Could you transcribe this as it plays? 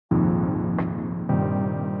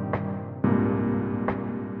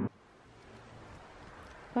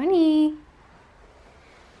Bunny.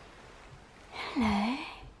 Hello.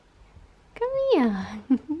 Come here.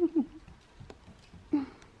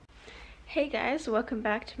 Hey guys, welcome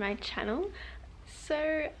back to my channel.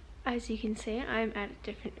 So as you can see, I'm at a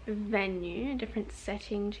different venue, a different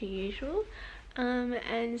setting to usual. And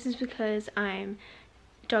this is because I'm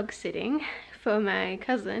dog sitting for my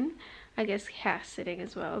cousin. I guess house sitting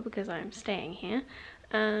as well because I'm staying here.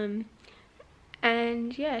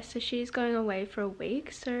 And yeah, so she's going away for a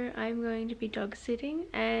week, so I'm going to be dog sitting,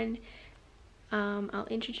 and I'll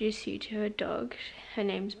introduce you to her dog. Her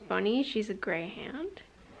name's Bonnie. She's a greyhound.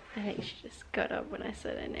 I think she just got up when I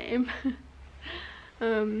said her name.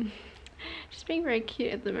 She's being very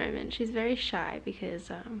cute at the moment. She's very shy because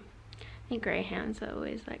I think greyhounds are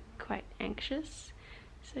always like quite anxious,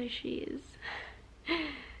 so she is.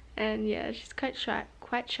 And yeah, she's quite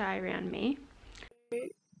shy around me.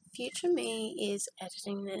 Future me is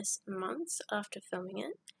editing this months after filming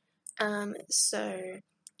it. So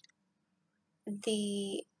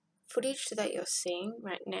the footage that you're seeing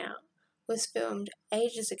right now was filmed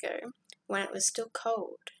ages ago when it was still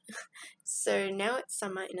cold. So now it's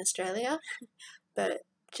summer in Australia, but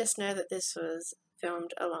just know that this was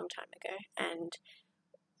filmed a long time ago, and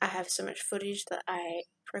I have so much footage that I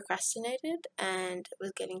procrastinated and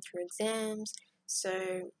was getting through exams.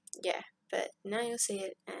 So yeah, but now you'll see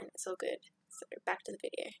it and it's all good. So back to the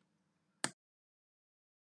video.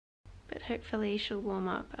 But hopefully she'll warm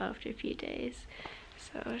up after a few days.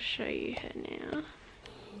 So I'll show you her now.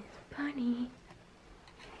 Here's Bunny.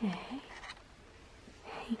 Hey.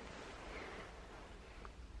 Hey.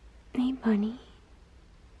 Hey, Bunny.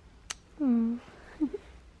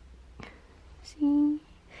 See?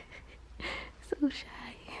 So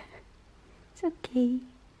shy. It's okay.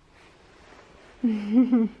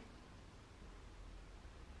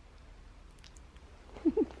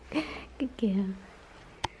 Good girl.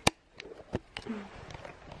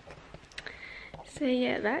 So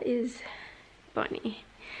yeah, that is Bonnie.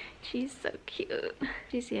 She's so cute.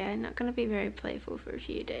 She's not gonna be very playful for a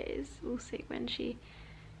few days. We'll see when she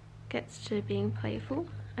gets to being playful.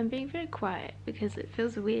 I'm being very quiet because it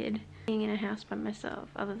feels weird being in a house by myself,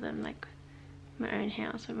 other than like my own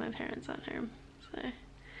house when my parents aren't home.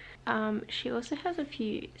 So she also has a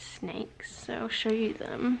few snakes, so I'll show you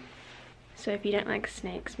them. So if you don't like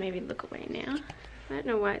snakes, maybe look away now. I don't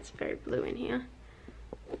know why it's very blue in here.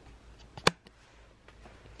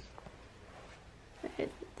 But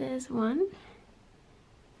there's one.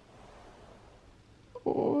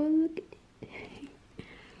 Oh, look at it.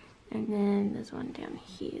 And then there's one down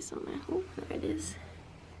here somewhere. Oh, there it is.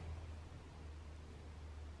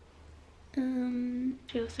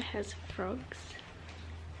 She also has frogs.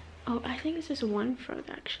 Oh, I think it's just one frog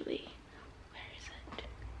actually. Where is it?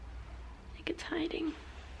 I think it's hiding.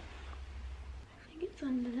 I think it's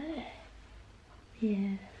under there.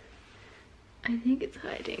 Yeah. I think it's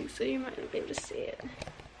hiding, so you might not be able to see it.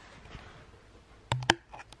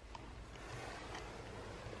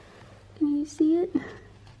 Can you see it?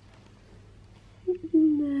 It's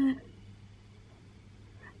in there.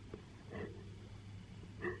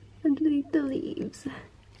 Underneath the leaves.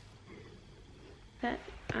 But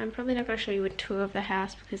I'm probably not going to show you a tour of the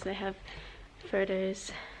house because they have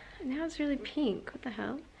photos. Now it's really pink. What the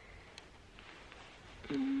hell?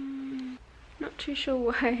 Not too sure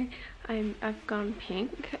why I've gone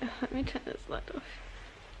pink. Let me turn this light off.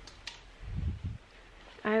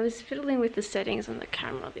 I was fiddling with the settings on the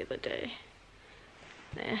camera the other day.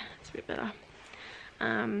 There, it's a bit better.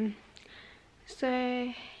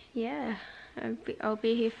 So yeah, I'll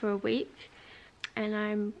be here for a week, and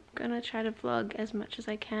I'm gonna try to vlog as much as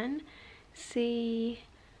I can, see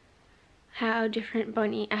how different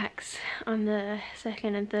Bonnie acts on the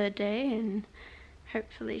second and third day, and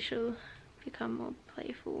hopefully she'll become more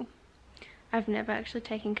playful. I've never actually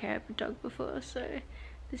taken care of a dog before, so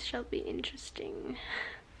this shall be interesting.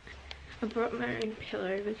 I brought my own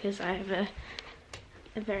pillow because I have a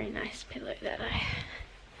very nice pillow that I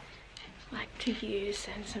like to use,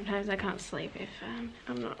 and sometimes I can't sleep if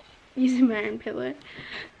I'm not using my own pillow.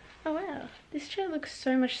 Oh wow, this chair looks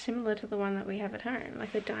so much similar to the one that we have at home,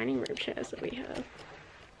 like the dining room chairs that we have.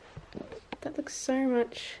 That looks so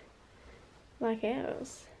much like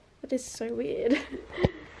ours. That is so weird.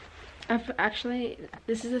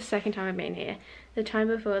 This is the second time I've been here. The time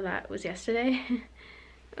before that was yesterday.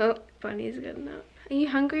 Oh, Bonnie's gotten up. Are you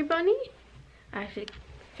hungry, Bonnie? I have to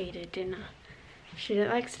feed her dinner. She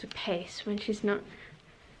likes to pace when she's not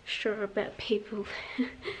sure about people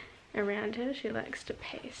around her. She likes to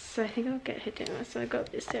pace. So I think I'll get her dinner. So I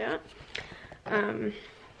got this out.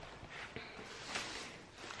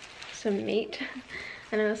 Some meat.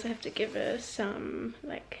 And I also have to give her some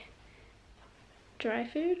like dry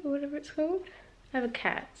food or whatever it's called. I have a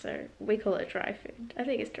cat, so we call it dry food. I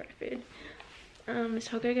think it's dry food. So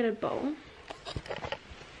I'll go get a bowl.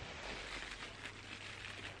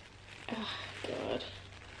 Oh god.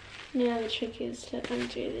 Now the trick is to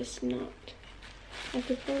undo this knot. I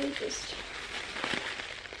could probably just...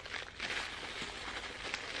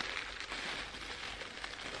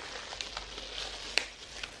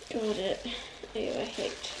 Got it. Ew, I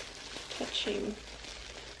hate touching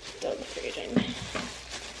dog food and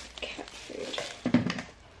cat food.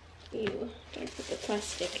 Ew, don't put the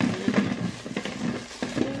plastic in it.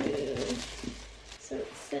 Ew. So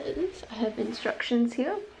it says, I have instructions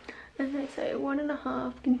here, and they say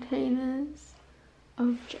 1.5 containers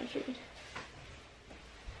of dry food.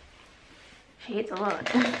 She eats a lot.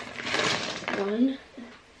 One.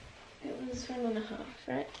 It was 1.5,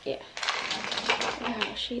 right? Yeah.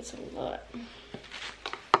 Wow, she eats a lot.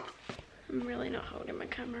 I'm really not holding my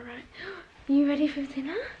camera right. Are you ready for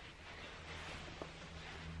dinner?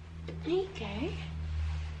 There you go.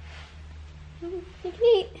 You can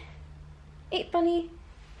eat. Eat, bunny.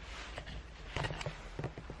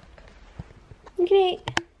 You can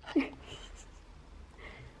eat.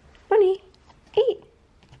 Bunny, eat.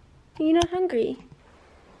 Are you not hungry?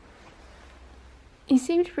 You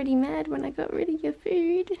seemed pretty mad when I got rid of your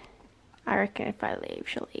food. I reckon if I leave,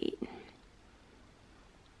 she'll eat.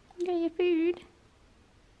 You got your food.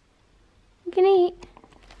 You can eat.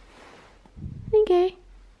 Okay.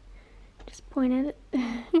 Just point at it.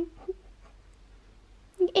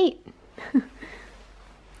 You eat.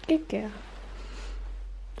 Good girl.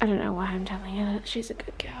 I don't know why I'm telling her that she's a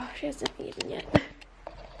good girl. She hasn't eaten yet. Let's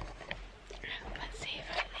see if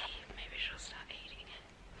I leave. Maybe she'll start eating it.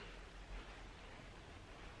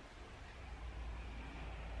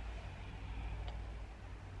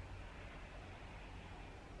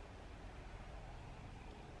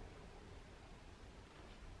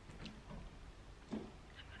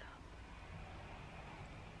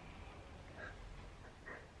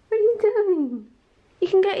 What are you doing? You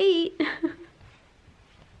can go eat.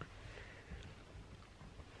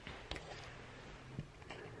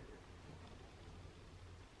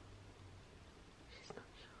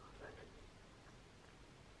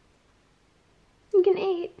 You can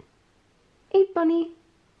eat. Eat, bunny.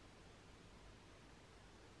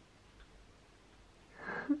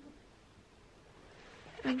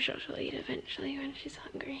 I'm sure she'll eat eventually when she's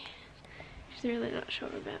hungry. She's really not sure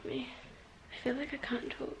about me. I feel like I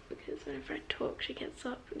can't talk because whenever I talk she gets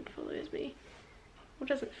up and follows me. Well,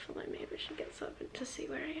 doesn't follow me, but she gets up to see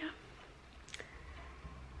where I am.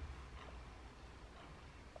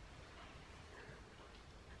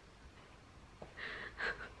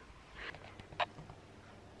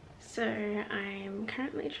 So I'm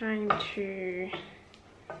currently trying to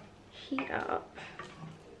heat up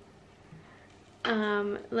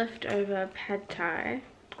leftover pad thai,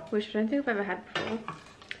 which I don't think I've ever had before.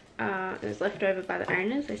 It was left over by the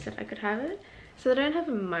owners. They said I could have it. So they don't have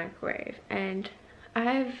a microwave, and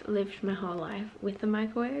I've lived my whole life with a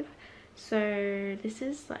microwave, so this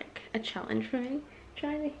is like a challenge for me,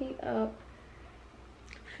 trying to heat up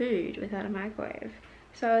food without a microwave.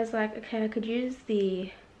 So I was like, okay, I could use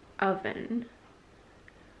the oven,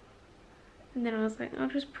 and then I was like, I'll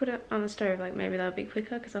just put it on the stove, like maybe that'll be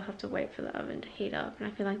quicker because I'll have to wait for the oven to heat up, and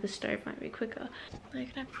I feel like the stove might be quicker. Where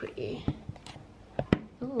can I put you?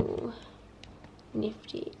 Ooh,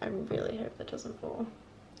 nifty. I really hope that doesn't fall.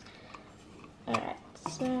 Alright,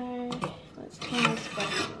 so let's turn this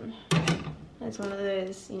back on. It's one of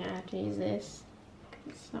those, you know, I have to use this because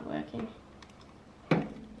it's not working.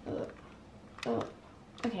 Oh,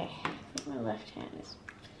 okay. I think my left hand is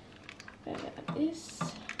better at this.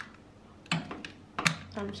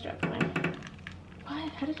 I'm struggling.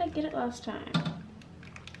 Why? How did I get it last time?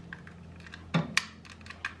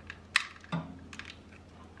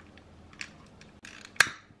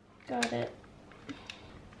 Got it.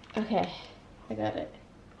 Okay, I got it.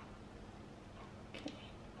 Okay.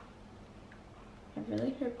 I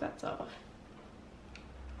really hope that's off.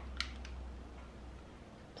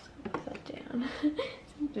 Just put that down.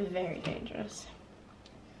 It's very dangerous.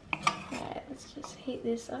 Alright, let's just heat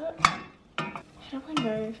this up. How do I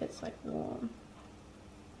know if it's like warm?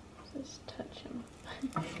 Just touch him.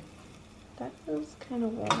 That feels kind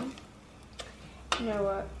of warm. You know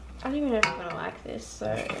what? I don't even know if I'm gonna like this, so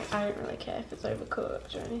I don't really care if it's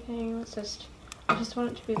overcooked or anything. It's just, I just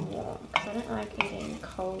want it to be warm because I don't like eating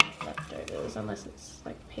cold leftovers unless it's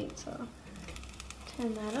like pizza.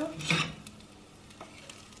 Turn that off.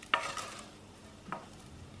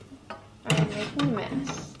 I'm making a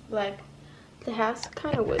mess. Like, The house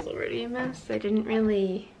kind of was already a mess. They didn't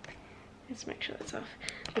really, let's make sure that's off.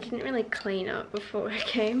 They didn't really clean up before I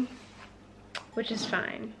came, which is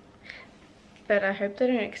fine. But I hope they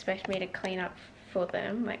don't expect me to clean up for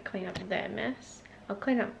them, like clean up their mess. I'll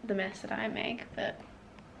clean up the mess that I make, but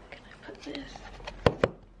can I put this?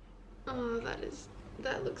 Oh,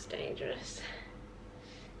 that looks dangerous.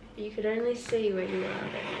 If you could only see where you are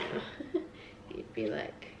right now, you'd be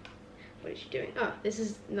like, what is she doing? Oh, this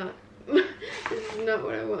is not this is not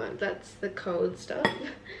what I want. That's the cold stuff.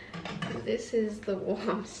 This is the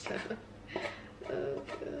warm stuff. Oh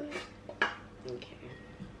god. Okay.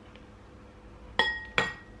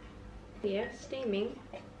 Yeah, steaming.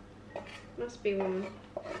 Must be warm.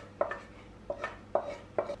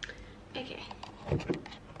 Okay.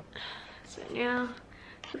 So now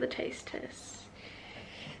for the taste test.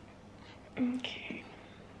 Okay.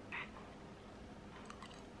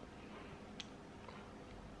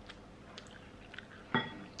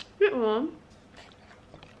 Bit warm.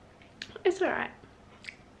 It's alright.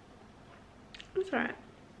 It's alright.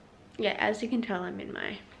 Yeah, as you can tell, I'm in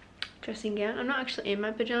my dressing gown. I'm not actually in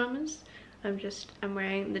my pajamas. I'm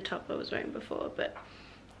wearing the top I was wearing before, but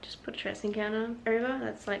just put a dressing gown on over.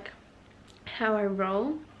 That's like how I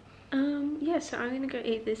roll. Yeah, so I'm gonna go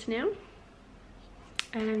eat this now,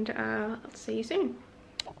 and I'll see you soon.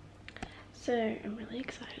 So I'm really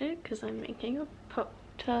excited because I'm making a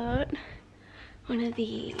Pop-Tart, one of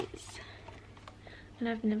these, and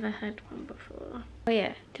I've never had one before. Oh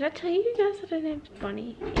yeah, did I tell you guys that her name's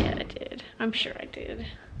Bonnie? Yeah, I did. I'm sure I did.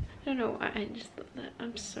 I don't know why, I just thought that.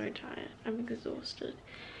 I'm so tired. I'm exhausted.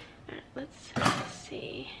 Alright, let's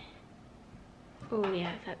see. Oh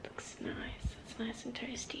yeah, that looks nice. That's nice and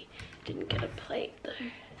toasty. Didn't get a plate though.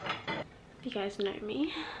 If you guys know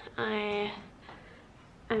me, I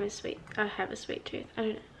have a sweet tooth.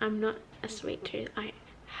 I'm not a sweet tooth. I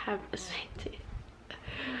have a sweet tooth.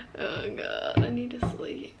 Oh god, I need to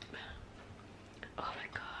sleep. Oh my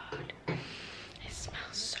god. It smells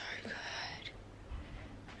so good.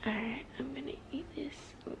 Alright, I'm gonna eat this.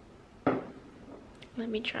 Ooh. Let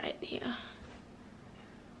me try it here.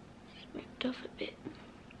 Just ripped off a bit.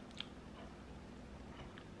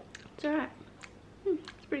 It's alright.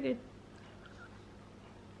 It's pretty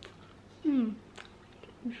good.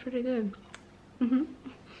 It's pretty good. Alright,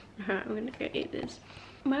 I'm gonna go eat this.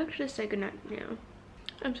 I might actually say goodnight now.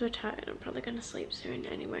 I'm so tired. I'm probably gonna sleep soon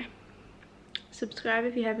anyway. Subscribe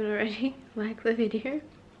if you haven't already. Like the video.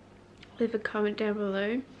 Leave a comment down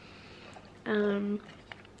below.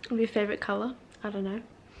 Your favorite color. I don't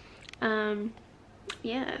know.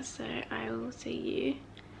 Yeah, so I will see you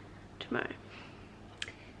tomorrow.